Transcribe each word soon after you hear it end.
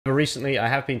Recently, I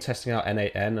have been testing out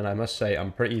n8n, and I must say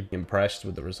I'm pretty impressed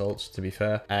with the results, to be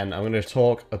fair. And I'm going to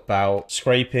talk about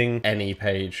scraping any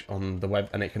page on the web,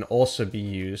 and it can also be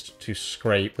used to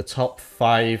scrape the top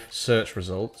 5 search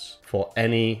results for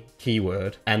any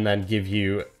keyword and then give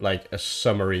you like a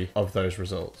summary of those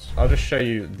results. I'll just show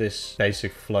you this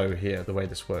basic flow here, the way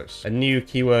this works. A new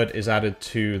keyword is added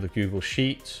to the Google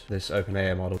Sheet, this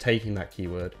OpenAI model taking that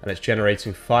keyword, and it's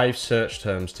generating 5 search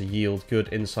terms to yield good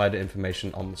insider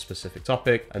information on the specific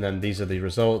topic. And then these are the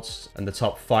results, and the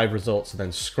top 5 results are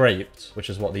then scraped, which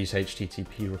is what these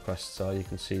HTTP requests are. You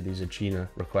can see these are GINA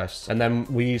requests. And then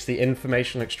we use the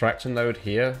information extractor node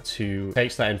here to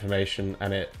takes that information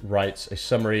and it writes a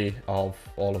summary of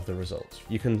all of the results.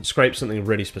 You can scrape something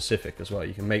really specific as well.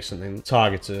 You can make something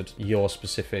targeted your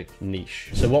specific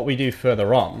niche. So what we do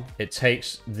further on, it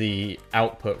takes the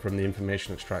output from the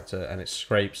information extractor and it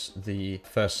scrapes the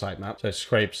first sitemap. So it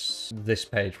scrapes this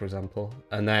page, for example.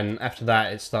 And then after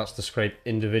that, it starts to scrape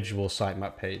individual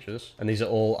sitemap pages. And these are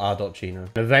all r.gina.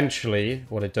 And eventually,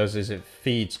 what it does is it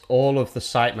feeds all of the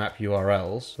sitemap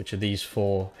URLs, which are these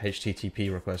 4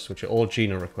 HTTP requests, which are all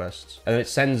GINA requests. And it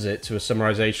sends it to a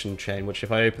summarization chain, which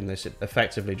if I open this, it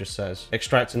effectively just says,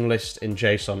 extract and list in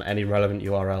JSON any relevant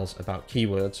URLs about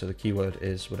keywords. So the keyword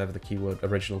is whatever the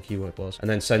original keyword was, and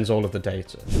then sends all of the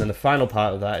data. And then the final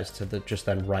part of that is to just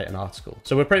then write an article.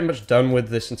 So we're pretty much done with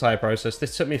this entire process.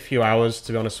 This took me a few hours,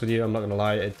 to be honest with you. I'm not going to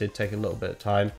lie, it did take a little bit of time.